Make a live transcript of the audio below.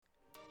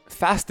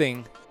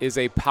Fasting is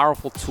a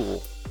powerful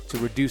tool to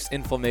reduce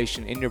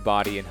inflammation in your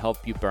body and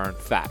help you burn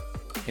fat.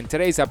 In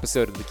today's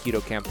episode of the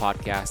Keto Camp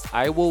podcast,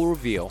 I will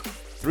reveal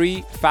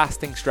 3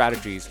 fasting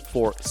strategies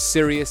for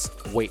serious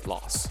weight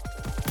loss.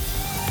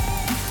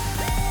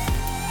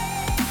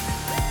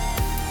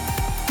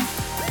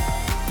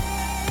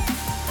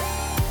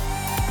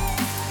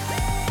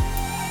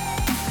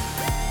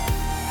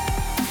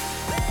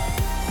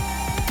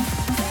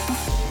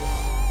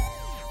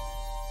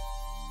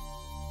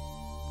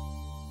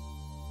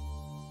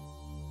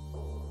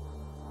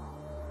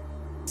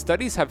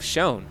 Studies have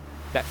shown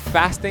that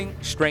fasting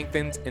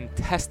strengthens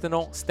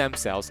intestinal stem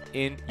cells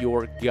in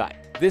your gut.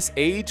 This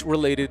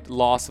age-related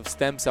loss of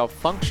stem cell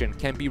function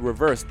can be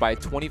reversed by a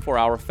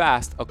 24-hour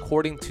fast,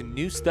 according to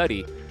new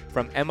study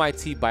from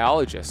MIT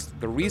biologists.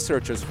 The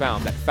researchers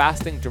found that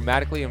fasting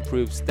dramatically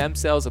improves stem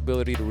cells'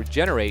 ability to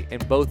regenerate in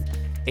both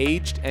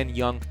aged and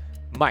young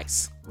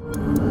mice.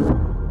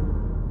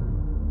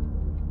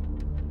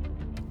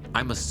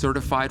 I'm a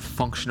certified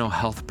functional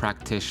health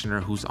practitioner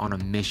who's on a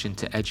mission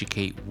to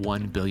educate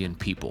 1 billion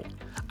people.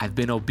 I've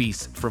been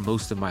obese for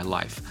most of my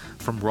life.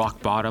 From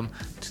rock bottom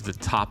to the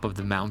top of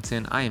the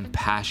mountain, I am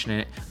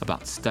passionate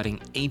about studying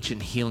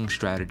ancient healing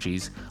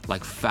strategies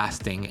like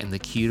fasting and the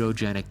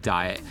ketogenic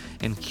diet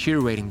and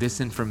curating this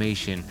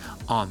information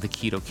on the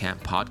Keto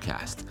Camp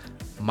podcast.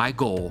 My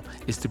goal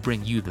is to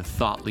bring you the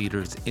thought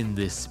leaders in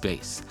this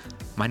space.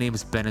 My name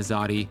is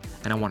Azadi,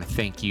 and I want to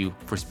thank you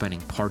for spending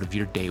part of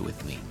your day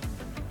with me.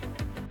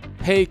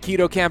 Hey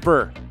Keto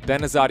Camper,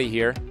 Azadi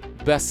here,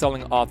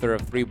 best-selling author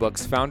of 3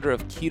 books, founder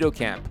of Keto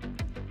Camp.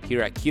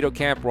 Here at Keto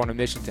Camp, we're on a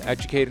mission to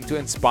educate and to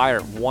inspire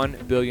 1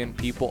 billion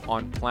people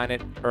on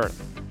planet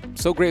Earth. I'm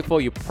so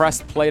grateful you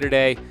pressed play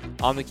today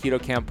on the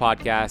Keto Camp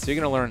podcast. You're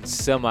going to learn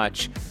so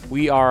much.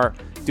 We are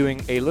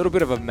doing a little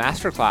bit of a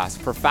masterclass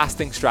for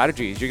fasting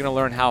strategies. You're going to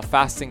learn how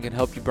fasting can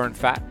help you burn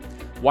fat,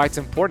 why it's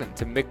important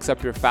to mix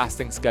up your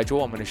fasting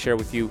schedule. I'm going to share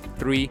with you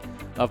 3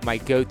 of my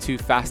go-to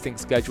fasting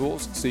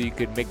schedules so you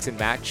could mix and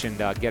match and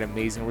get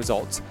amazing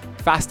results.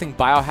 Fasting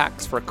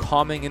biohacks for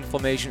calming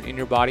inflammation in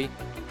your body,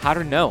 how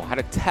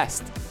to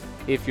test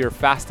if your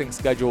fasting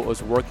schedule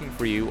is working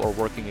for you or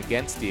working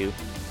against you,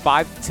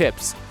 5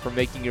 tips for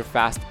making your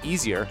fast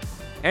easier,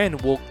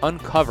 and we'll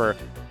uncover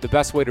the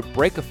best way to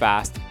break a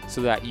fast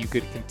so that you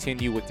could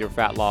continue with your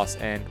fat loss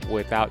and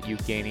without you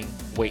gaining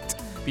weight.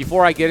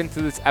 Before I get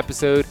into this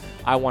episode,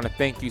 I want to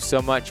thank you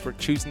so much for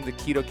choosing the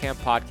Keto Camp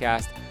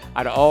podcast.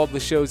 Out of all of the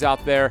shows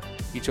out there,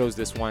 you chose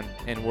this one,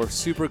 and we're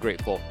super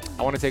grateful.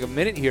 I want to take a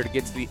minute here to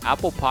get to the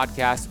Apple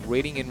Podcast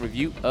rating and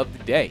review of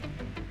the day.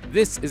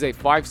 This is a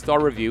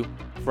 5-star review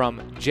from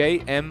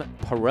J.M.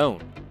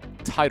 Perone,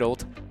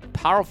 titled,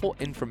 Powerful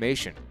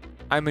Information.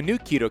 I'm a new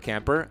Keto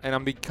Camper, and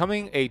I'm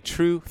becoming a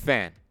true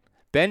fan.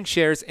 Ben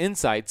shares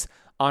insights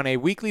on a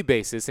weekly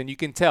basis, and you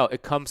can tell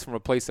it comes from a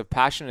place of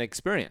passion and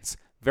experience.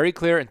 Very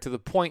clear and to the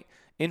point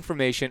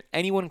information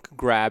anyone can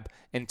grab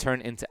and turn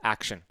into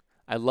action.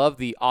 I love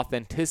the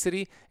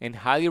authenticity and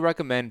highly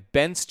recommend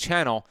Ben's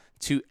channel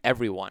to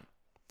everyone.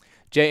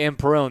 J.M.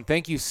 Perone,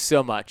 thank you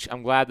so much.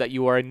 I'm glad that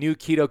you are a new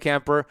Keto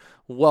Camper.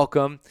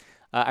 Welcome.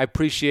 I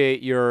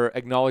appreciate your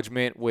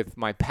acknowledgement with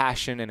my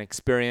passion and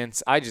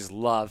experience. I just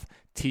love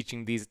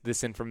teaching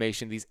this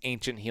information, these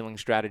ancient healing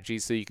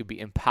strategies so you could be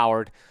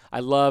empowered. I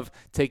love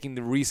taking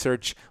the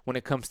research when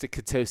it comes to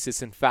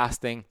ketosis and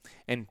fasting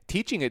and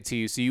teaching it to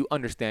you so you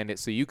understand it,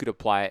 so you could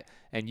apply it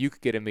and you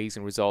could get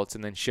amazing results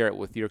and then share it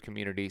with your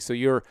community. So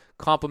your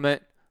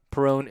compliment,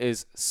 Perone,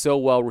 is so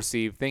well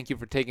received. Thank you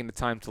for taking the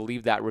time to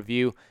leave that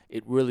review.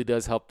 It really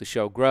does help the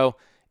show grow.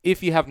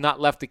 If you have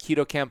not left the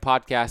Keto Camp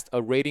podcast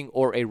a rating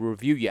or a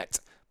review yet,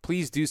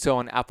 please do so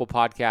on Apple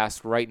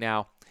Podcasts right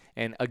now.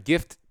 And a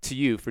gift to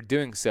you for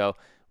doing so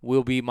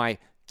will be my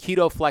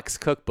Keto Flex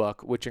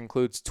cookbook, which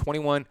includes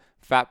 21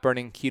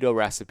 fat-burning keto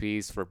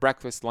recipes for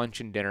breakfast, lunch,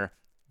 and dinner.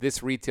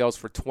 This retails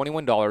for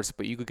 $21,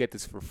 but you could get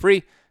this for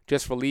free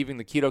just for leaving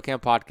the Keto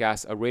Camp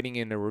podcast a rating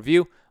and a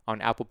review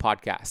on Apple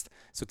Podcast.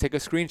 So take a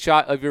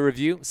screenshot of your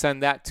review,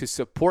 send that to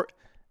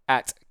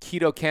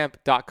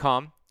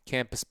support@ketocamp.com.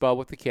 Camp is spelled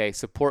with a K,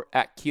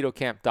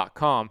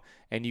 support@ketocamp.com,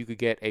 and you could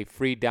get a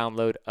free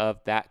download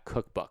of that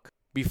cookbook.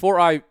 Before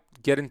I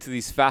get into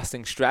these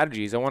fasting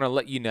strategies, I want to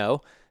let you know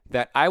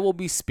that I will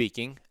be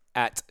speaking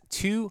at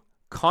 2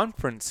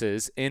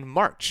 conferences in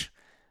March.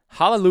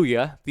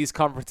 Hallelujah, these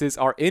conferences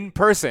are in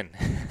person.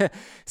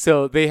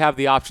 So they have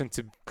the option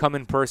to come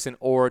in person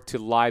or to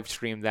live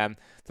stream them.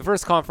 The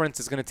first conference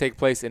is going to take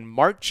place in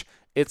March.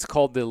 It's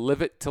called the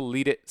Live It to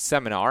Lead It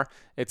Seminar.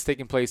 It's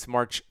taking place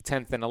March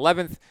 10th and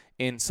 11th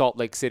in Salt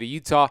Lake City,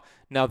 Utah.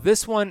 Now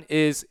this one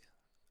is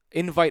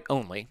invite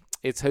only.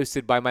 It's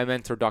hosted by my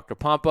mentor, Dr.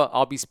 Pompa.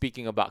 I'll be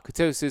speaking about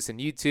ketosis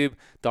and YouTube.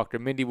 Dr.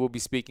 Mindy will be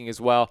speaking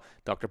as well,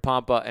 Dr.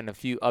 Pompa, and a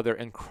few other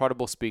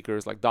incredible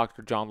speakers like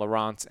Dr. John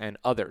Lawrence and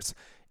others.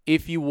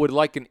 If you would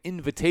like an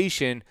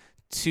invitation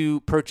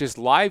to purchase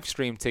live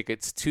stream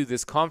tickets to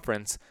this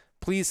conference,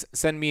 please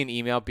send me an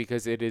email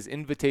because it is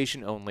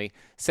invitation only.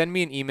 Send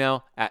me an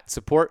email at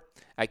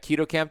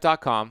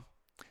support@ketocamp.com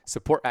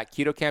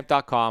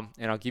support@ketocamp.com,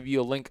 and I'll give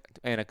you a link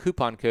and a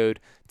coupon code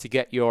to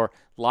get your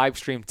live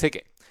stream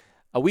ticket.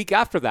 A week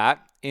after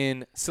that,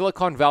 in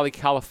Silicon Valley,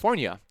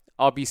 California,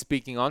 I'll be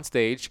speaking on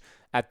stage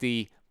at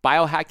the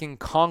Biohacking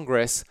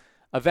Congress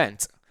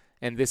event.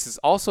 And this is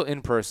also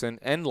in person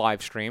and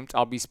live streamed.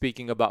 I'll be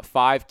speaking about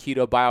 5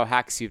 keto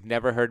biohacks you've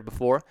never heard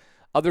before.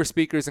 Other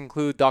speakers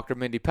include Dr.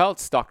 Mindy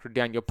Peltz, Dr.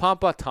 Daniel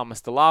Pompa,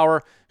 Thomas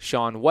DeLauer,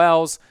 Sean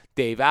Wells,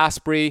 Dave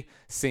Asprey,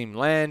 Sim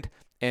Land,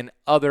 and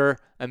other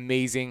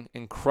amazing,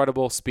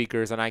 incredible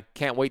speakers. And I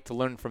can't wait to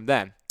learn from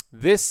them.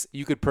 This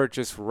you could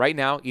purchase right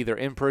now, either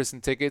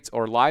in-person tickets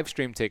or live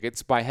stream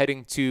tickets, by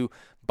heading to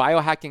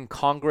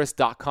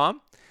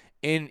biohackingcongress.com.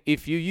 And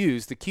if you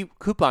use the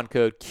coupon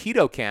code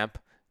KETOCAMP,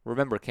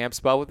 remember, camp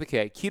spelled with a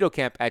K,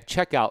 KETOCAMP at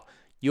checkout,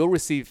 you'll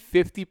receive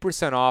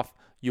 50% off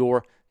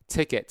your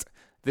ticket.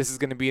 This is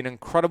going to be an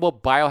incredible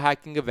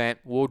biohacking event.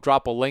 We'll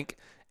drop a link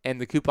and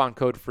the coupon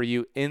code for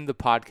you in the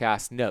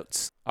podcast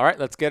notes. All right,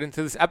 let's get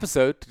into this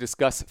episode to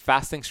discuss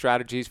fasting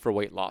strategies for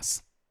weight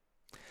loss.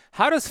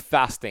 How does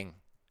fasting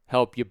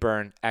help you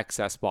burn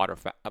excess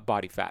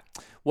body fat?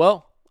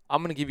 Well,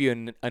 I'm going to give you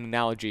an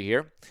analogy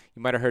here.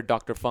 You might have heard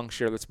Dr. Funk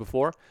share this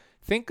before.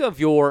 Think of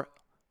your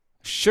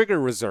sugar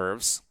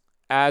reserves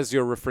as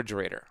your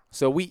refrigerator.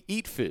 So we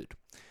eat food.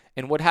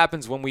 And what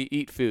happens when we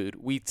eat food?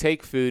 We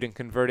take food and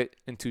convert it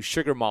into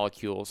sugar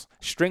molecules,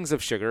 strings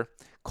of sugar,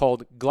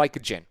 called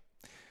glycogen.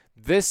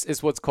 This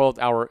is what's called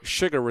our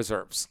sugar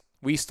reserves.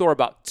 We store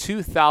about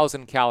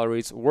 2,000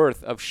 calories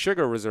worth of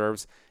sugar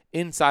reserves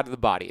inside of the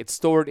body. It's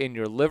stored in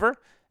your liver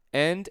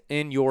and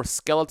in your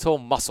skeletal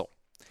muscle.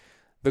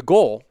 The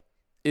goal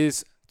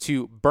is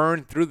to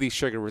burn through these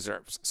sugar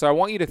reserves. So I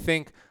want you to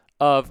think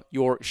of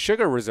your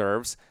sugar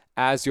reserves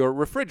as your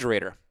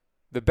refrigerator.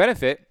 The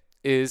benefit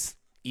is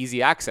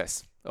easy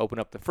access. Open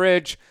up the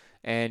fridge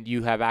and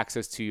you have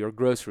access to your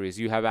groceries.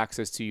 You have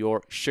access to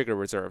your sugar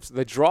reserves.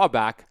 The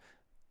drawback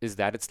is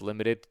that it's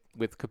limited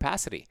with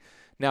capacity.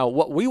 Now,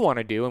 what we want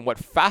to do and what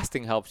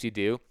fasting helps you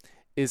do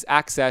is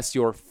access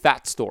your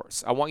fat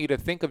stores. I want you to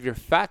think of your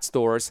fat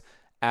stores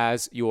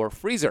as your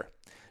freezer.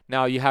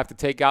 Now, you have to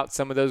take out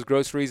some of those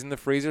groceries in the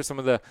freezer, some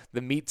of the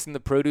meats and the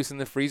produce in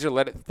the freezer,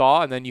 let it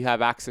thaw, and then you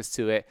have access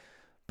to it.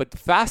 But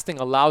fasting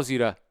allows you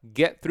to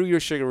get through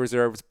your sugar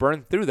reserves,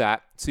 burn through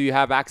that, so you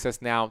have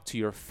access now to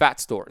your fat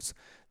stores.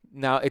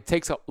 Now, it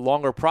takes a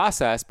longer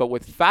process, but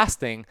with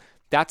fasting,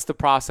 that's the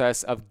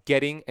process of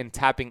getting and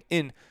tapping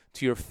in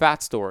to your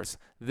fat stores.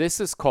 This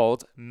is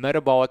called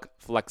metabolic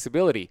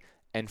flexibility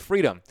and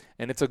freedom.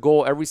 And it's a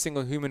goal every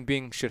single human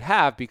being should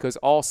have because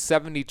all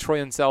 70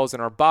 trillion cells in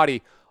our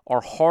body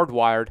are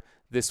hardwired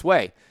this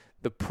way.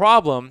 The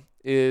problem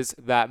is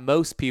that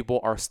most people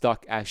are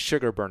stuck as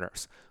sugar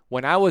burners.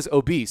 When I was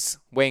obese,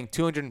 weighing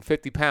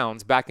 250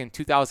 pounds back in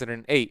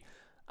 2008,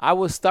 I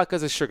was stuck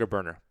as a sugar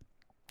burner.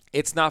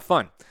 It's not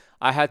fun.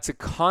 I had to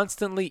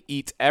constantly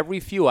eat every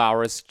few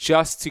hours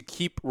just to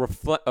keep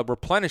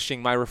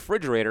replenishing my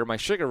refrigerator, my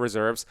sugar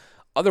reserves.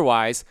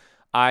 Otherwise,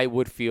 I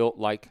would feel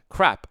like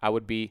crap. I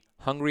would be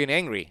hungry and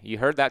angry. You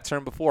heard that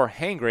term before,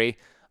 hangry.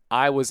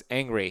 I was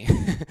angry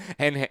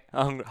and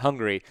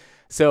hungry.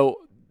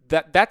 So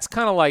that's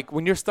kind of like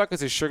when you're stuck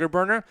as a sugar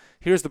burner,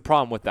 here's the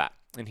problem with that.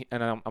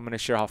 And I'm going to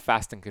share how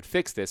fasting could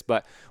fix this.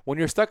 But when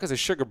you're stuck as a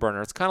sugar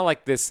burner, it's kind of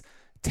like this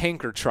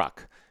tanker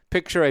truck.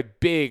 Picture a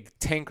big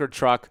tanker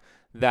truck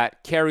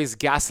that carries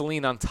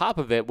gasoline on top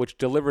of it, which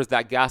delivers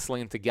that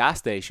gasoline to gas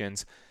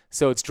stations.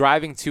 So it's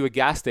driving to a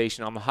gas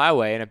station on the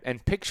highway,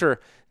 and picture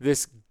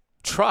this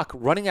truck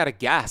running out of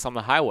gas on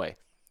the highway.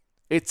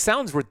 It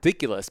sounds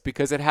ridiculous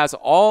because it has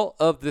all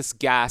of this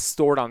gas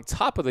stored on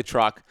top of the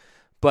truck,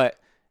 but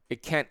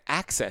it can't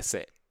access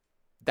it.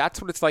 That's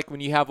what it's like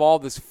when you have all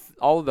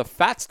of the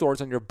fat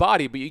stores on your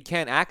body, but you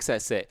can't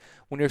access it.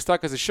 When you're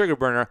stuck as a sugar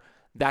burner,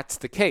 that's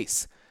the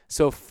case.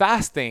 So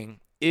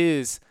fasting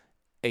is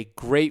a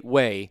great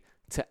way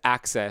to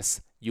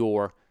access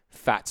your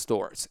fat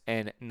stores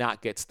and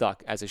not get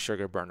stuck as a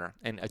sugar burner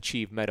and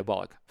achieve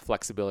metabolic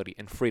flexibility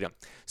and freedom.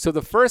 So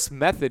the first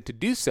method to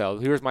do so,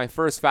 here's my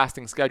first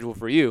fasting schedule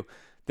for you.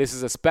 This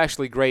is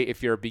especially great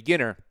if you're a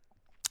beginner,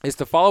 is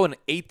to follow an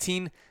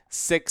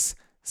 18-6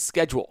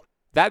 schedule.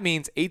 That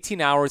means 18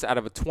 hours out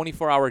of a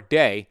 24-hour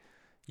day,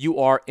 you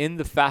are in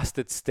the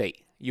fasted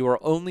state. You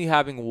are only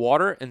having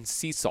water and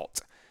sea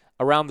salt.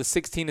 Around the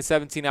 16 to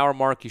 17-hour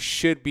mark, you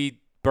should be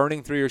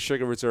burning through your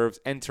sugar reserves,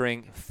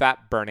 entering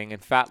fat burning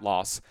and fat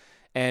loss.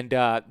 And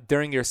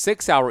during your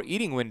 6-hour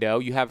eating window,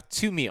 you have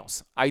 2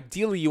 meals.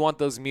 Ideally, you want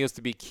those meals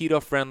to be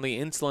keto-friendly,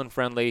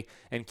 insulin-friendly,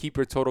 and keep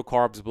your total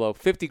carbs below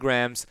 50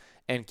 grams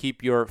and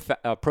keep your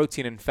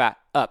protein and fat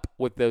up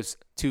with those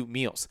 2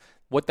 meals.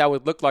 What that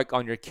would look like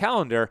on your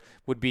calendar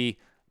would be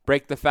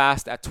break the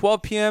fast at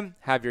 12 p.m.,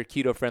 have your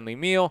keto-friendly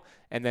meal,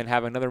 and then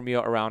have another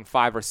meal around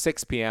 5 or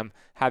 6 p.m.,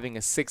 having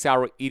a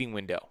 6-hour eating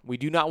window. We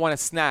do not want to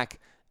snack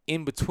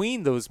in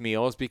between those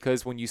meals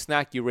because when you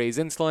snack, you raise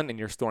insulin and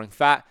you're storing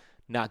fat.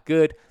 Not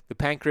good. The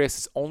pancreas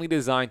is only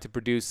designed to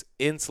produce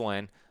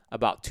insulin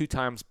about 2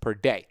 times per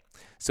day.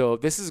 So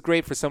this is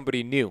great for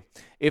somebody new.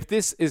 If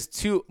this is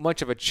too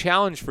much of a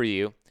challenge for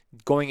you,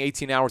 going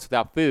 18 hours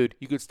without food,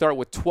 you could start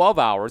with 12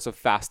 hours of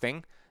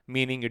fasting,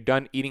 meaning you're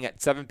done eating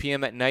at 7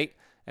 p.m. at night,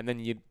 and then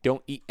you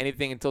don't eat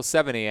anything until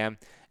 7 a.m.,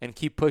 and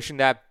keep pushing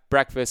that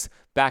breakfast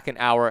back an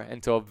hour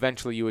until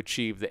eventually you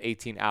achieve the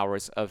 18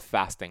 hours of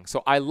fasting.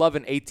 So I love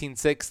an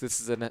 18-6.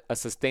 This is a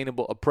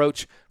sustainable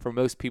approach for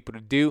most people to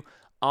do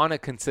on a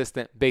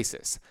consistent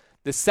basis.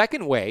 The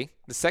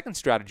second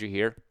strategy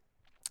here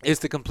is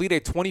to complete a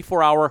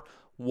 24-hour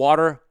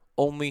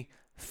water-only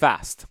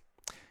fast.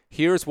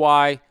 Here's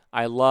why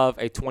I love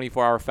a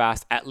 24-hour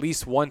fast at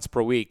least once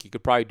per week. You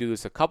could probably do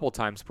this a couple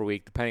times per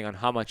week depending on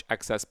how much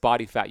excess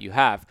body fat you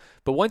have.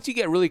 But once you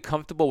get really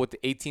comfortable with the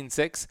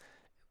 18-6,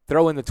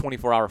 throw in the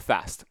 24-hour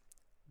fast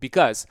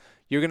because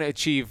you're going to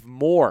achieve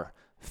more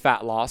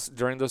fat loss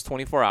during those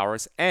 24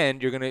 hours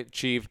and you're going to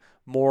achieve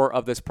more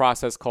of this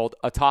process called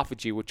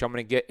autophagy, which I'm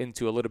going to get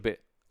into a little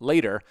bit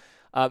later.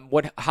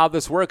 How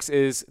this works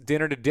is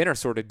dinner to dinner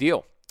sort of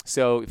deal.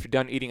 So if you're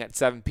done eating at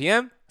 7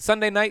 p.m.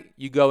 Sunday night,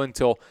 you go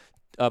until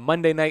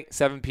Monday night,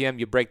 7 p.m.,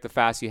 you break the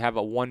fast. You have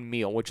a one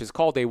meal, which is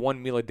called a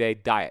 1 meal a day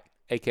diet,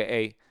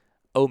 aka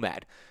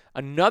OMAD.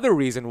 Another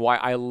reason why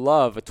I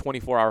love a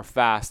 24-hour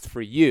fast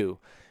for you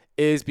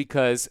is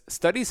because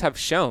studies have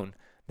shown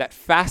that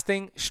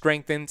fasting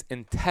strengthens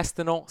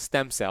intestinal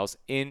stem cells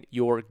in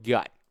your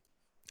gut.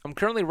 I'm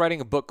currently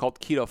writing a book called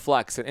Keto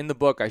Flex, and in the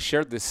book, I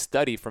shared this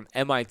study from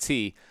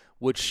MIT,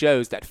 which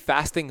shows that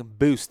fasting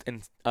boosts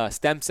in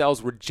stem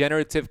cells'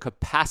 regenerative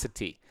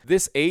capacity.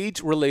 This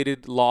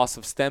age-related loss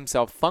of stem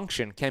cell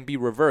function can be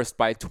reversed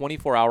by a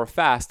 24-hour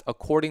fast,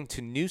 according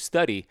to new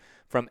study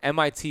from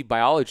MIT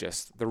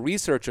biologists. The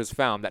researchers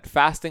found that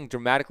fasting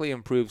dramatically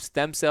improves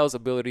stem cells'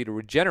 ability to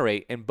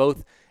regenerate in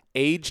both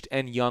aged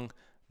and young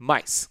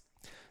mice.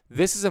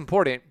 This is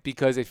important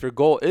because if your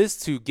goal is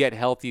to get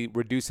healthy,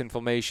 reduce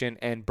inflammation,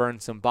 and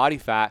burn some body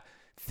fat,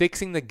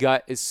 fixing the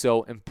gut is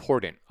so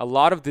important. A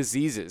lot of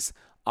diseases,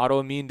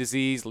 autoimmune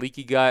disease,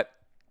 leaky gut,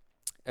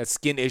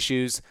 skin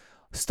issues,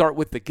 start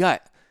with the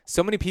gut.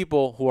 So many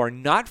people who are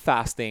not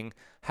fasting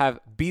have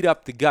beat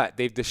up the gut.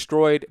 They've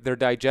destroyed their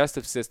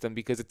digestive system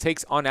because it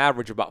takes on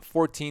average about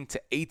 14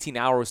 to 18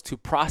 hours to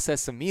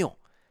process a meal.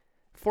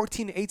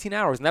 14 to 18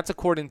 hours. And that's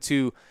according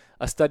to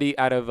a study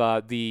out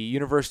of the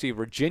University of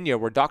Virginia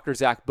where Dr.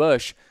 Zach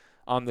Bush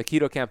on the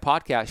Keto Camp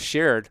podcast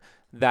shared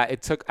that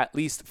it took at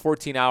least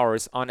 14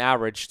 hours on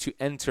average to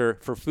enter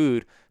for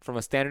food from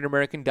a standard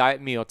American diet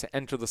meal to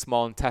enter the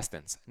small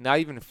intestines, not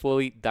even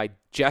fully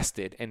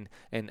digested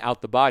and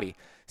out the body.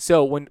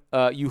 So when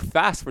you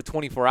fast for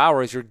 24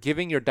 hours, you're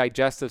giving your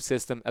digestive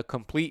system a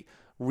complete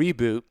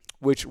reboot,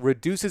 which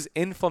reduces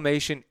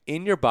inflammation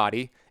in your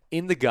body,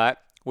 in the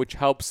gut, which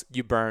helps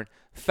you burn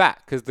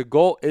fat because the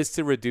goal is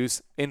to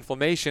reduce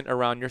inflammation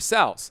around your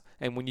cells.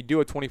 And when you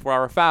do a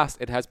 24-hour fast,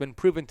 it has been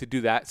proven to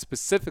do that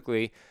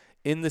specifically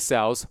in the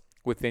cells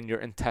within your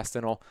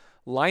intestinal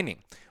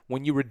lining.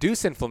 When you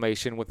reduce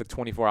inflammation with a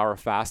 24-hour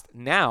fast,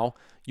 now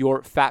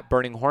your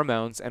fat-burning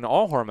hormones and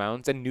all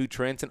hormones and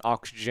nutrients and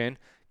oxygen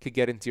could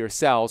get into your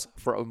cells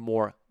for a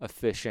more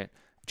efficient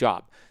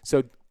job.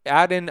 So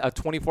add in a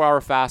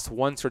 24-hour fast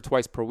once or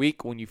twice per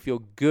week when you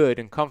feel good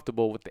and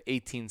comfortable with the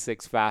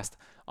 18-6 fast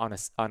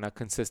on a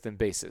consistent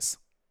basis.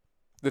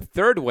 The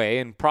third way,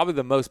 and probably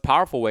the most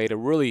powerful way to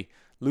really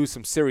lose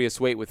some serious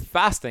weight with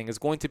fasting, is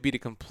going to be to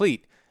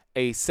complete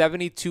a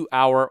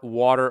 72-hour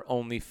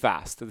water-only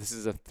fast. This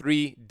is a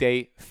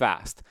 3-day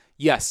fast.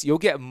 Yes, you'll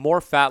get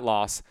more fat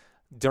loss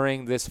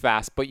during this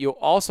fast, but you'll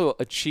also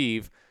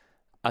achieve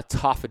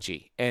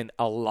autophagy and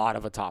a lot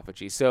of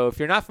autophagy. So if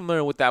you're not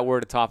familiar with that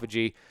word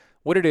autophagy,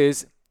 what it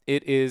is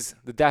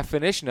the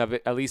definition of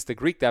it, at least the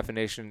Greek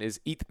definition, is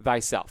eat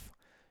thyself.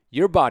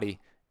 Your body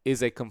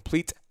is a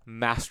complete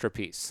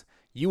masterpiece.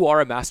 You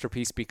are a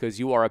masterpiece because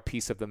you are a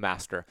piece of the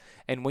master.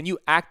 And when you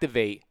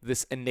activate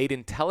this innate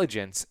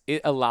intelligence,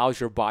 it allows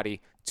your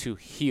body to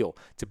heal,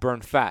 to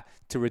burn fat,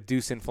 to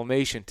reduce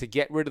inflammation, to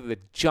get rid of the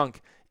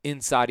junk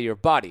inside of your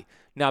body.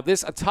 Now,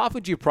 this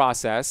autophagy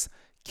process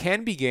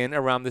can begin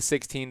around the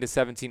 16 to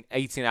 17,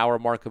 18 hour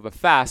mark of a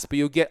fast, but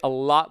you'll get a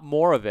lot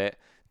more of it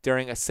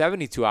during a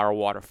 72-hour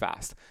water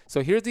fast.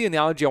 So here's the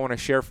analogy I want to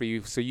share for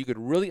you so you could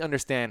really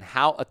understand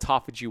how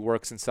autophagy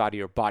works inside of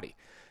your body.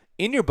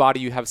 In your body,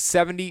 you have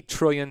 70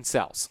 trillion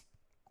cells,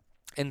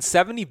 and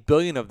 70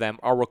 billion of them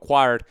are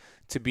required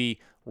to be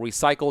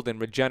recycled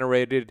and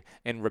regenerated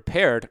and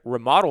repaired,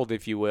 remodeled,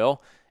 if you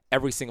will,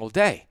 every single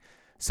day.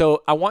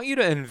 So I want you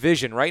to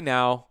envision right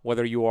now,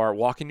 whether you are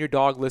walking your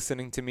dog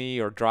listening to me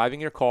or driving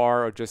your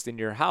car or just in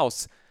your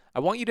house, I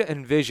want you to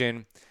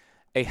envision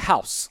a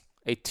house,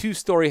 a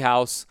 2-story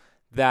house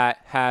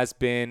that has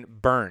been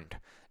burned.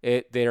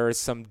 There is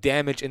some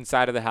damage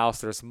inside of the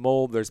house. There's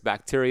mold, there's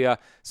bacteria.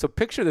 So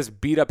picture this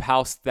beat up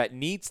house that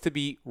needs to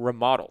be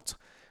remodeled.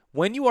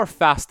 When you are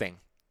fasting,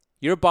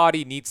 your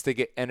body needs to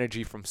get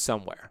energy from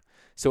somewhere.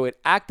 So it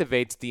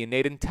activates the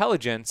innate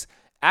intelligence,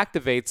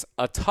 activates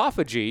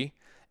autophagy,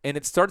 and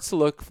it starts to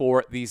look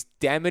for these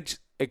damaged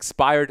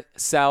expired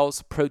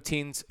cells,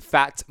 proteins,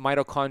 fats,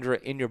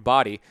 mitochondria in your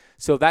body.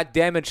 So that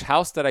damaged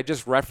house that I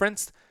just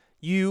referenced,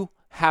 you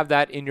have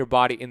that in your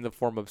body in the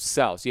form of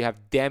cells. You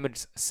have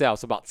damaged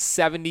cells, about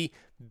 70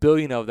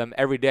 billion of them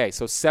every day.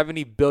 So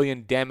 70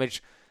 billion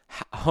damaged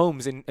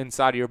homes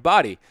inside of your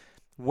body.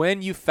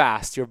 When you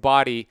fast, your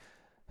body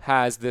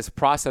has this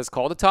process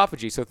called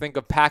autophagy. So think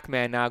of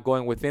Pac-Man now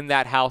going within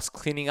that house,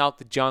 cleaning out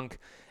the junk,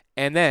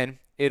 and then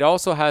it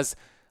also has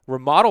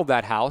remodeled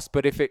that house.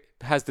 But if it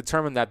has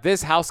determined that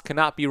this house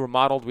cannot be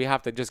remodeled, we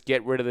have to just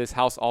get rid of this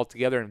house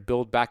altogether and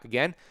build back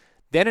again,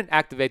 then it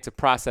activates a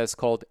process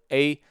called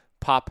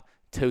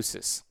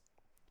apoptosis,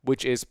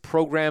 which is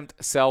programmed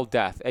cell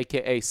death,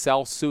 aka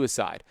cell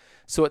suicide.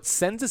 So it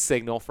sends a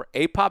signal for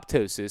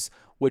apoptosis,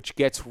 which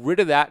gets rid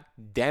of that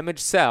damaged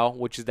cell,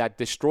 which is that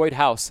destroyed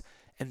house,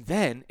 and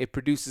then it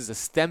produces a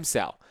stem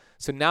cell.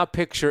 So now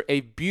picture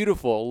a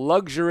beautiful,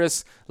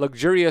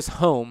 luxurious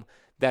home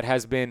that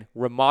has been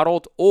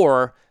remodeled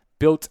or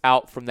built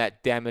out from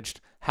that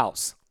damaged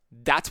house.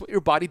 That's what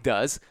your body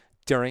does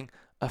during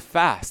a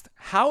fast.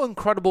 How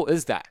incredible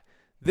is that?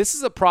 This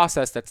is a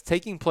process that's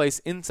taking place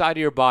inside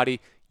of your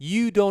body.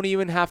 You don't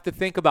even have to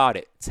think about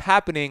it. It's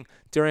happening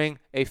during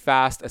a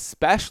fast,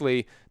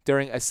 especially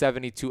during a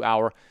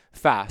 72-hour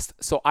fast.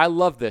 So I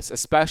love this,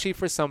 especially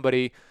for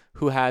somebody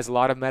who has a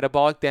lot of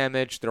metabolic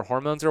damage. Their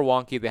hormones are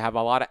wonky. They have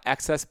a lot of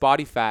excess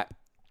body fat.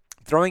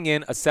 Throwing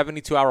in a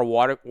 72-hour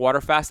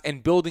water fast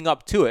and building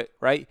up to it,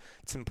 right?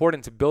 It's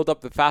important to build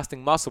up the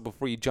fasting muscle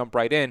before you jump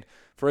right in.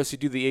 First, you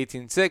do the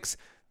 18-6,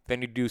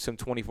 then you do some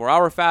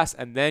 24-hour fast,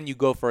 and then you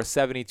go for a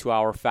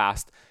 72-hour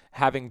fast,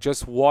 having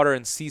just water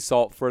and sea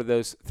salt for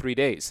those 3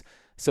 days.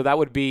 So that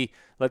would be,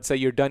 let's say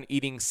you're done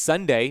eating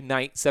Sunday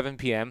night, 7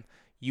 p.m.,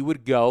 you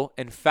would go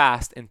and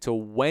fast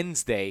until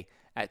Wednesday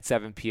at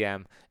 7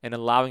 p.m. and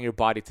allowing your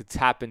body to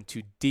tap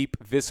into deep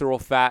visceral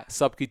fat,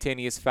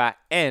 subcutaneous fat,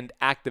 and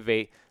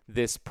activate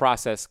this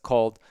process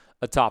called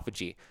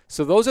autophagy.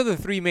 So those are the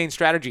three main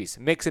strategies.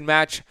 Mix and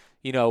match,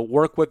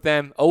 work with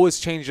them, always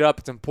change it up.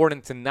 It's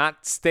important to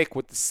not stick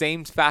with the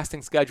same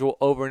fasting schedule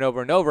over and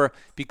over and over,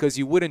 because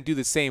you wouldn't do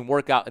the same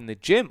workout in the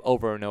gym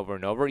over and over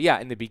and over. Yeah,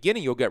 in the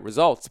beginning you'll get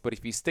results, but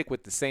if you stick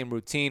with the same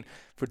routine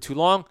for too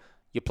long,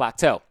 you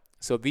plateau.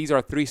 So these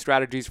are three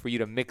strategies for you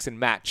to mix and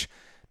match.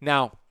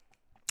 Now,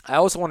 I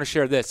also want to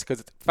share this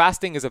because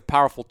fasting is a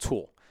powerful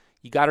tool.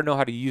 You got to know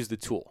how to use the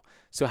tool.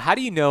 So how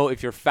do you know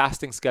if your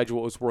fasting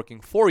schedule is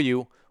working for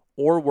you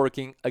or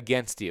working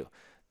against you?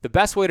 The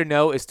best way to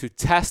know is to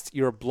test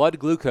your blood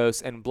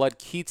glucose and blood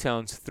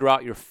ketones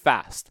throughout your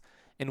fast.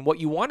 And what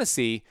you want to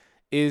see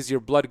is your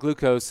blood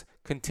glucose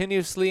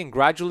continuously and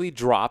gradually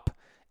drop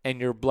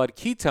and your blood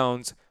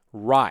ketones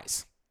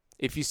rise.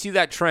 If you see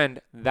that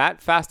trend,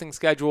 that fasting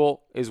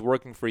schedule is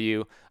working for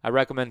you. I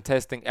recommend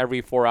testing every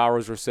 4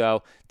 hours or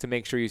so to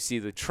make sure you see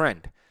the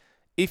trend.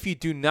 If you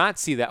do not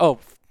see that,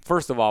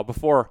 first of all,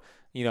 before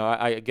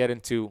I get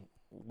into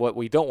what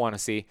we don't want to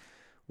see,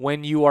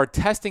 when you are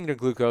testing your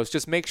glucose,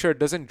 just make sure it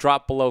doesn't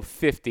drop below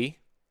 50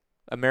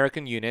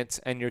 American units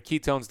and your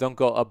ketones don't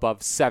go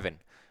above 7,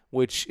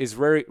 which is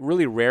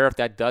really rare if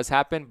that does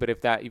happen. But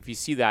if you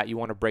see that, you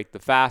want to break the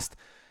fast.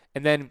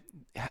 And then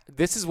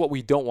this is what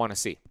we don't want to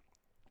see.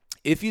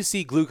 If you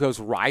see glucose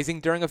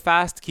rising during a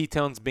fast,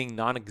 ketones being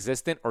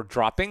non-existent or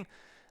dropping,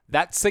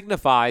 that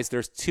signifies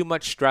there's too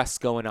much stress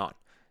going on.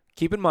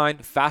 Keep in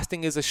mind,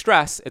 fasting is a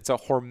stress. It's a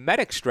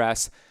hormetic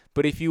stress,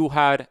 but if you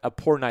had a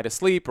poor night of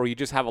sleep or you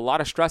just have a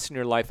lot of stress in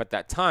your life at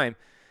that time,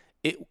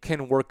 it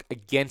can work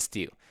against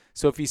you.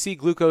 So if you see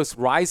glucose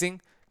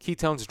rising,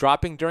 ketones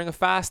dropping during a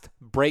fast,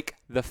 break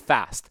the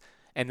fast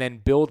and then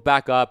build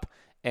back up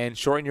and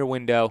shorten your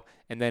window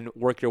and then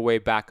work your way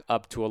back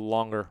up to a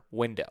longer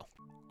window.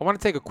 I want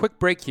to take a quick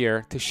break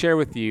here to share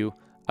with you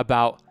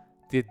about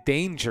the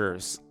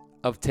dangers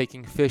of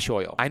taking fish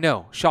oil. I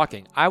know,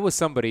 shocking. I was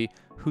somebody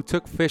who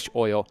took fish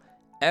oil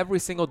every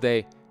single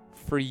day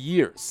for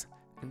years.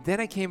 And then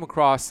I came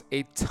across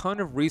a ton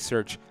of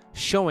research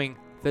showing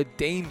the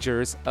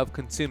dangers of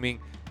consuming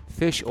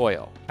fish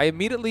oil. I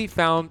immediately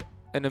found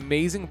an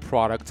amazing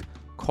product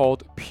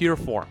called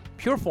Pureform.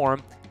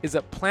 Pureform is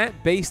a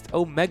plant-based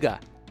omega.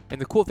 And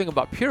the cool thing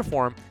about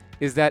Pureform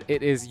is that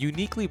it is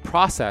uniquely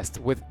processed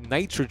with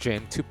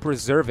nitrogen to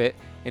preserve it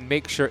and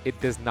make sure it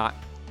does not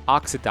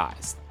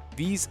oxidize.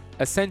 These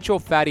essential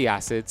fatty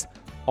acids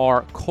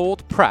are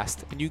cold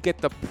pressed and you get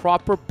the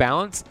proper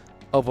balance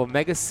of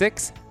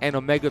omega-6 and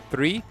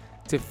omega-3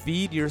 to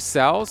feed your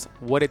cells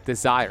what it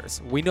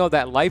desires. We know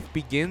that life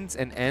begins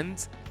and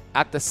ends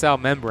at the cell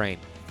membrane.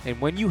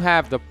 And when you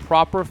have the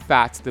proper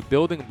fats, the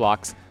building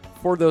blocks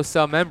for those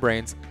cell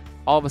membranes,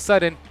 all of a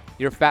sudden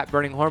your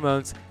fat-burning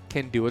hormones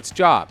can do its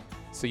job.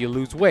 So you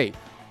lose weight.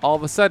 All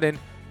of a sudden,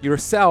 your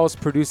cells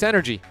produce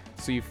energy,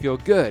 so you feel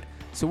good.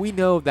 So we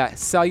know that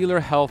cellular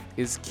health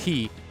is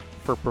key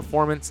for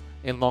performance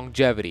and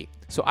longevity.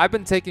 So I've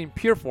been taking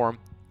Pureform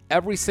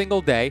every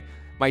single day.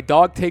 My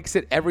dog takes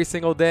it every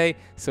single day.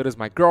 So does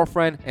my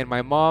girlfriend and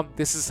my mom.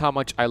 This is how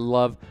much I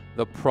love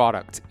the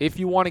product. If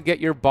you want to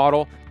get your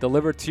bottle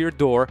delivered to your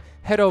door,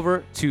 head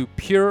over to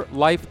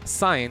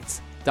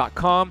purelifescience.com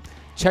KetoCamp.com.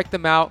 Check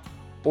them out,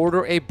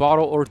 order a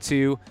bottle or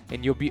two,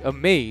 and you'll be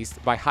amazed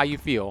by how you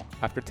feel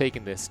after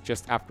taking this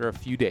just after a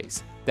few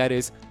days. That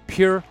is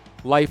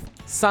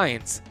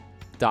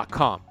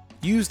purelifescience.com.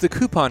 Use the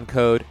coupon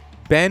code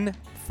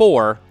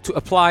BEN4 to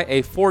apply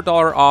a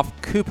 $4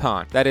 off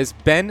coupon. That is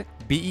BEN,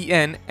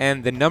 B-E-N,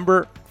 and the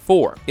number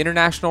 4.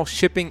 International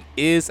shipping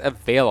is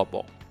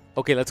available.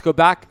 Okay, let's go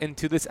back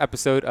into this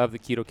episode of the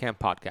Keto Camp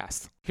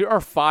podcast. Here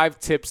are 5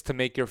 tips to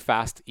make your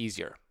fast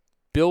easier.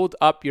 Build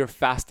up your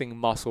fasting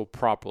muscle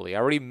properly. I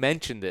already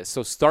mentioned this,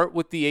 so start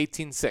with the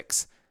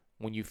 18-6.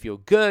 When you feel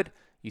good,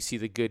 you see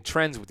the good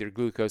trends with your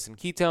glucose and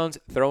ketones,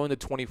 throw in the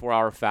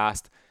 24-hour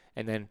fast,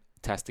 and then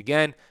test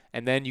again,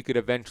 and then you could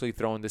eventually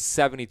throw in the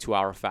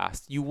 72-hour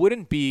fast. You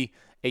wouldn't be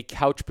a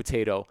couch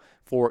potato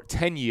for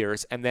 10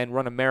 years and then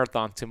run a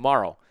marathon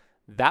tomorrow.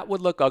 That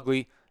would look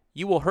ugly.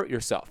 You will hurt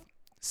yourself.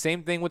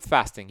 Same thing with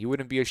fasting. You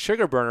wouldn't be a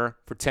sugar burner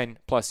for 10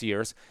 plus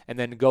years and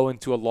then go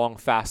into a long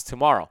fast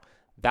tomorrow.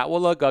 That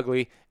will look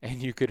ugly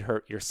and you could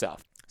hurt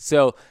yourself.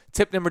 So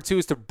tip number 2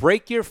 is to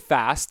break your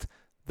fast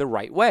the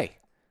right way.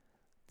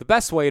 The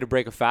best way to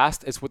break a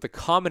fast is with a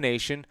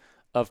combination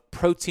of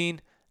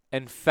protein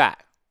and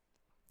fat.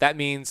 That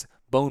means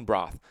bone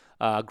broth,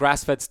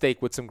 grass-fed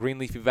steak with some green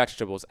leafy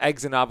vegetables,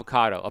 eggs and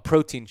avocado, a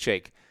protein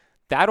shake.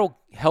 That'll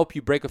help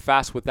you break a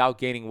fast without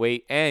gaining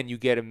weight, and you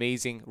get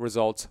amazing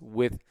results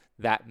with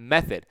that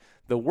method.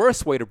 The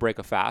worst way to break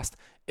a fast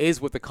is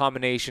with a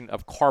combination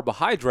of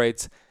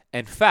carbohydrates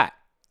and fat.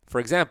 For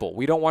example,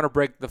 we don't want to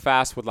break the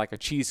fast with like a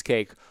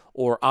cheesecake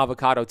or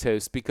avocado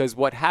toast, because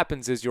what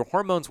happens is your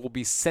hormones will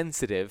be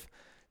sensitive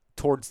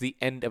towards the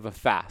end of a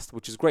fast,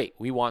 which is great.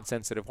 We want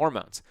sensitive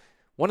hormones.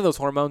 One of those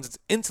hormones is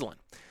insulin.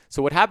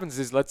 So what happens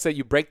is, let's say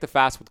you break the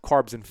fast with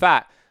carbs and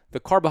fat, the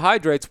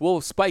carbohydrates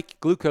will spike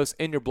glucose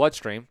in your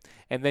bloodstream,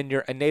 and then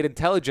your innate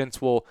intelligence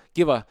will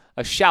give a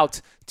shout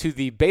to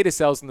the beta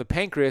cells in the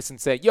pancreas and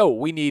say, yo,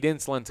 we need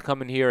insulin to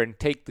come in here and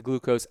take the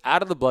glucose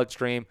out of the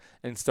bloodstream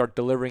and start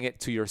delivering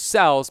it to your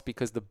cells,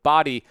 because the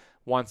body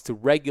wants to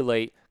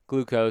regulate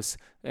glucose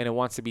and it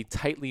wants to be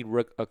tightly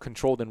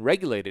controlled and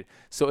regulated.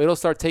 So it'll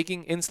start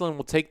taking insulin,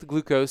 will take the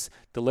glucose,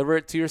 deliver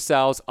it to your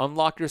cells,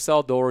 unlock your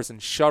cell doors,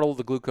 and shuttle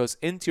the glucose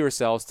into your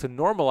cells to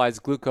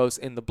normalize glucose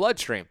in the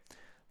bloodstream.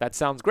 That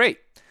sounds great.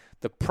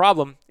 The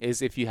problem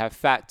is if you have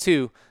fat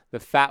too, the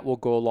fat will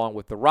go along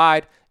with the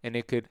ride and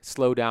it could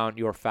slow down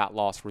your fat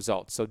loss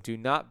results. So do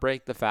not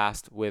break the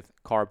fast with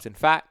carbs and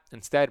fat.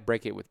 Instead,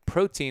 break it with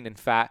protein and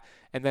fat.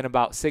 And then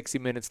about 60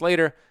 minutes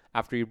later,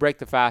 after you break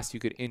the fast, you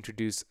could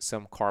introduce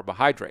some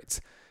carbohydrates.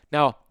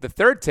 Now, the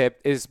third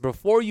tip is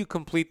before you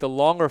complete the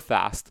longer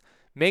fast,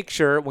 make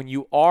sure when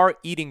you are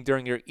eating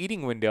during your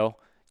eating window,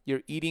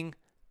 you're eating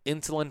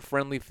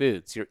insulin-friendly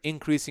foods. You're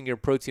increasing your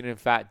protein and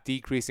fat,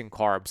 decreasing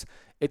carbs.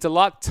 It's a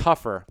lot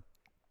tougher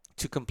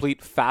to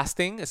complete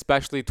fasting,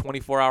 especially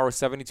 24 hours,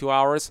 72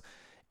 hours,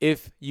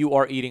 if you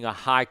are eating a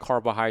high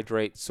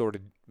carbohydrate sort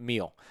of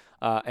meal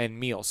and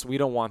meals. We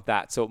don't want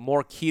that. So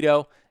more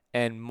keto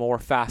and more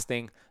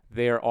fasting,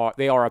 they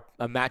are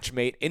a match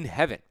made in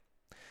heaven.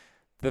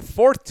 The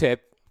fourth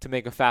tip to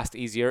make a fast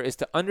easier is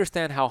to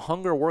understand how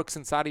hunger works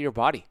inside of your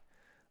body.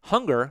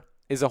 Hunger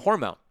is a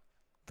hormone.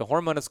 The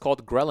hormone is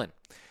called ghrelin.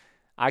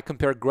 I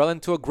compare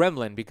ghrelin to a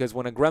gremlin because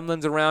when a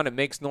gremlin's around, it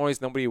makes noise.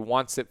 Nobody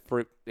wants it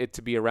for it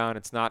to be around.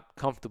 It's not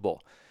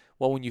comfortable.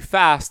 Well, when you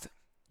fast,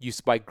 you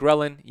spike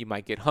ghrelin. You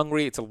might get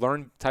hungry. It's a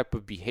learned type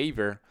of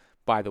behavior,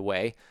 by the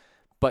way.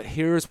 But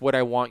here's what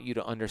I want you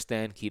to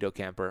understand, Keto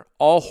Camper.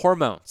 All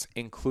hormones,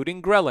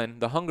 including ghrelin,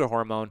 the hunger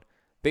hormone,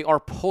 they are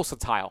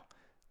pulsatile.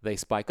 They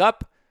spike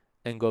up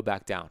and go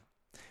back down.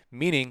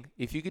 Meaning,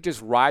 if you could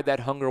just ride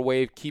that hunger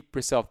wave, keep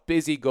yourself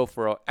busy, go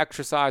for an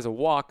exercise, a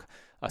walk,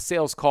 a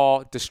sales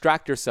call,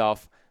 distract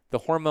yourself, the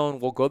hormone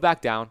will go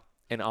back down,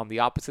 and on the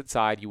opposite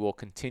side, you will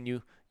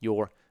continue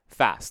your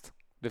fast.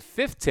 The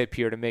fifth tip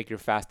here to make your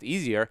fast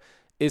easier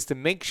is to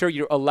make sure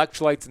your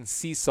electrolytes and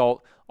sea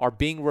salt are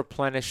being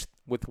replenished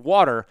with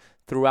water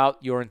throughout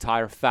your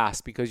entire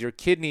fast, because your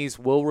kidneys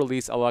will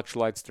release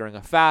electrolytes during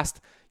a fast.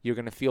 You're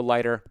going to feel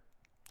lighter,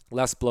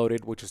 less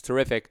bloated, which is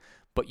terrific,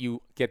 but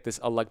you get this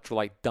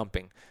electrolyte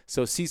dumping.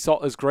 So sea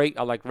salt is great.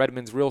 I like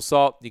Redmond's Real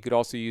Salt. You could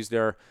also use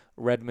their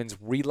Redmond's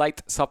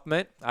Relight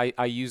supplement.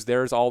 I use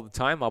theirs all the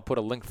time. I'll put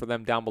a link for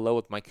them down below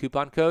with my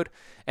coupon code.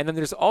 And then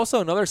there's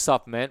also another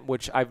supplement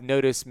which I've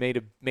noticed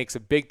makes a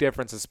big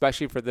difference,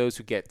 especially for those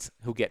who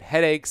get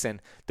headaches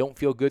and don't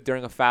feel good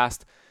during a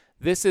fast.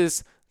 This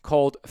is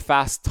called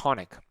Fast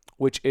Tonic,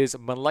 which is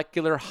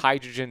molecular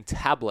hydrogen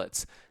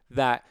tablets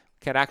that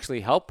can actually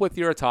help with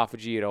your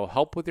autophagy. It'll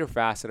help with your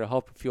fast. It'll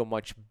help you feel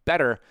much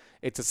better.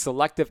 It's a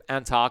selective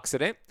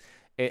antioxidant.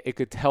 It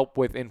could help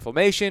with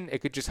inflammation. It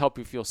could just help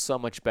you feel so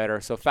much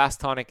better. So Fast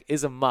Tonic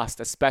is a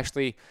must,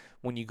 especially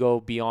when you go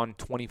beyond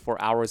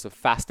 24 hours of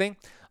fasting.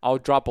 I'll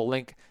drop a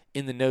link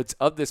in the notes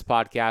of this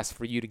podcast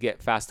for you to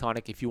get Fast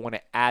Tonic if you want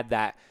to add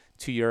that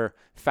to your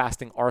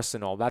fasting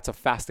arsenal. That's a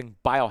fasting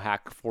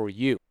biohack for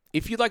you.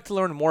 If you'd like to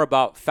learn more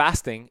about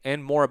fasting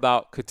and more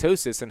about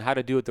ketosis and how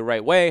to do it the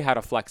right way, how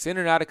to flex in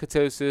and out of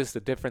ketosis, the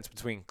difference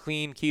between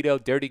clean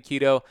keto, dirty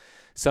keto,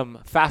 some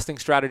fasting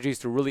strategies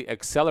to really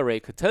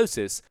accelerate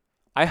ketosis,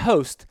 I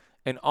host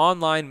an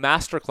online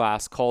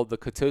masterclass called the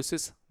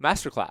Ketosis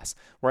Masterclass,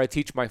 where I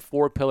teach my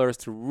 4 pillars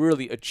to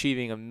really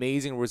achieving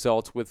amazing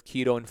results with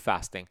keto and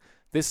fasting.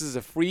 This is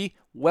a free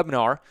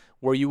webinar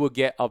where you will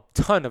get a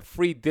ton of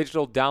free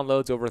digital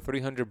downloads, over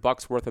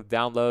 $300 worth of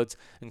downloads,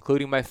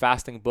 including my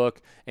fasting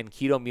book and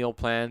keto meal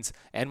plans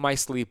and my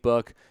sleep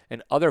book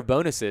and other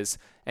bonuses.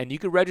 And you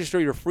can register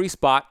your free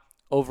spot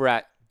over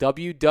at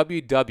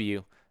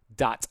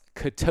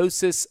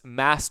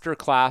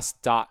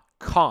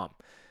www.ketosismasterclass.com.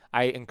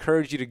 I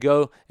encourage you to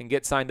go and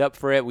get signed up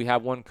for it. We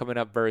have one coming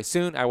up very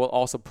soon. I will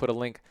also put a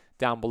link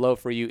down below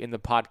for you in the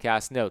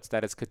podcast notes.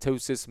 That is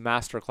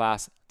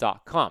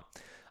ketosismasterclass.com.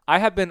 I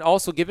have been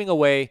also giving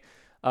away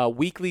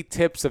weekly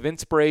tips of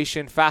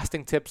inspiration,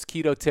 fasting tips,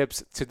 keto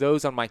tips to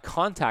those on my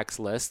contacts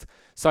list.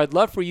 So I'd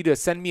love for you to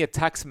send me a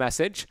text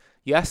message.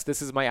 Yes,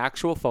 this is my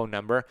actual phone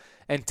number.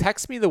 And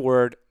text me the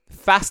word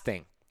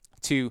fasting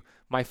to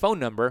my phone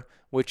number,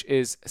 which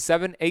is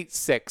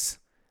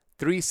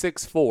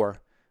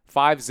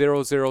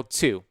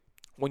 786-364-5002.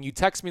 When you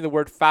text me the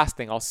word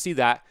fasting, I'll see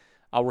that.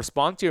 I'll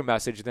respond to your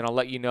message, then I'll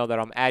let you know that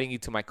I'm adding you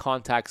to my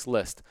contacts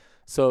list.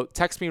 So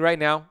text me right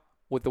now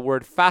with the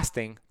word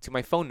fasting to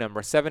my phone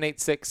number,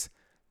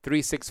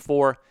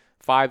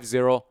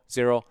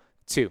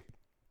 786-364-5002.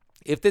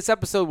 If this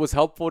episode was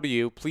helpful to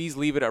you, please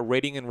leave it a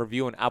rating and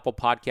review on Apple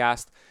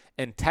Podcast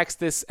and text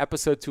this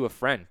episode to a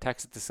friend.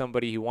 Text it to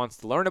somebody who wants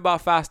to learn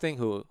about fasting,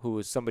 who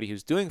is somebody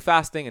who's doing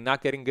fasting and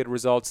not getting good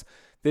results.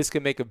 This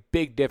can make a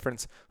big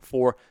difference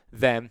for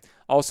them.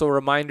 Also, a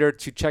reminder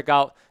to check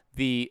out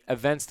the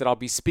events that I'll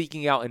be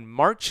speaking at in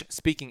March,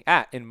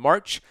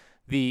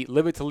 the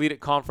Live It to Lead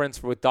It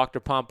conference with Dr.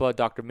 Pampa,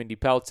 Dr. Mindy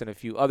Peltz, and a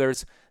few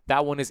others.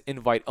 That one is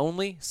invite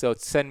only, so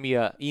send me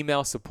an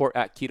email,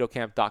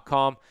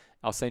 support@ketocamp.com.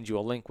 I'll send you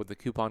a link with the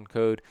coupon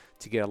code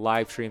to get a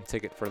live stream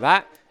ticket for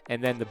that.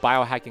 And then the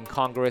Biohacking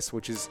Congress,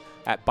 which is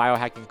at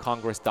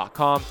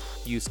biohackingcongress.com.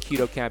 Use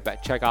KetoCamp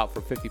at checkout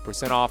for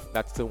 50% off.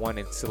 That's the one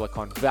in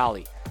Silicon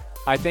Valley.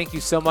 I thank you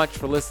so much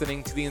for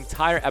listening to the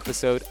entire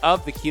episode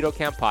of the Keto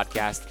Camp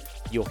podcast.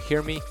 You'll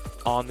hear me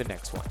on the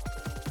next one.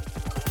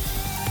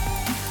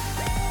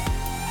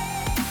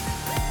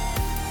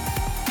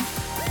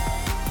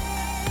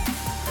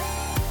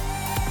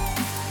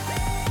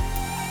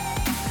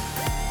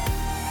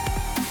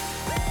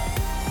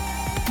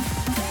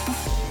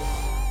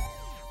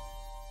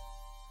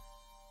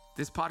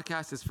 This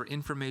podcast is for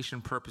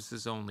information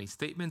purposes only.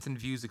 Statements and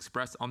views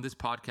expressed on this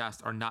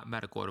podcast are not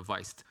medical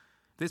advice.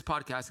 This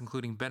podcast,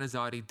 including Ben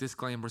Azadi,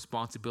 disclaims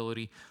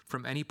responsibility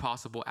from any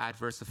possible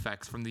adverse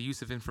effects from the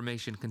use of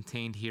information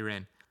contained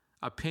herein.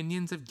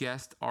 Opinions of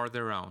guests are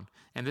their own,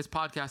 and this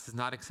podcast does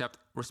not accept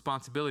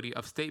responsibility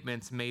of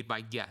statements made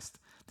by guests.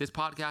 This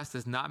podcast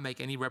does not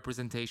make any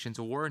representations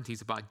or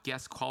warranties about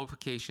guest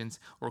qualifications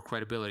or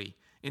credibility.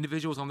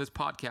 Individuals on this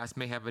podcast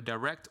may have a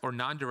direct or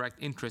non-direct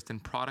interest in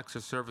products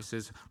or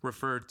services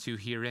referred to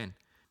herein.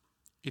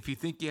 If you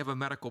think you have a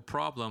medical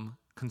problem,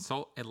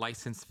 consult a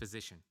licensed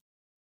physician.